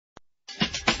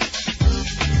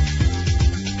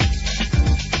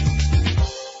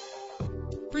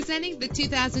Presenting the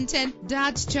 2010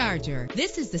 Dodge Charger.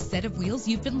 This is the set of wheels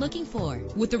you've been looking for,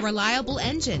 with a reliable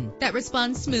engine that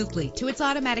responds smoothly to its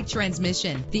automatic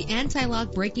transmission. The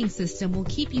anti-lock braking system will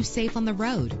keep you safe on the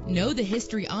road. Know the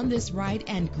history on this ride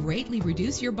and greatly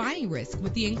reduce your buying risk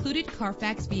with the included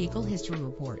Carfax Vehicle History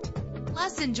Report.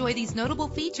 Plus, enjoy these notable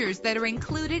features that are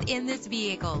included in this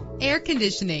vehicle: air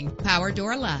conditioning, power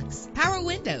door locks, power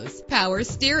windows, power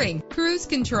steering, cruise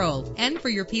control. And for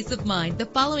your peace of mind, the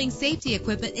following safety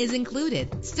equipment is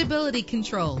included: stability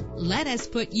control. Let us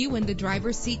put you in the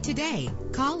driver's seat today.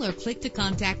 Call or click to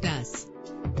contact us.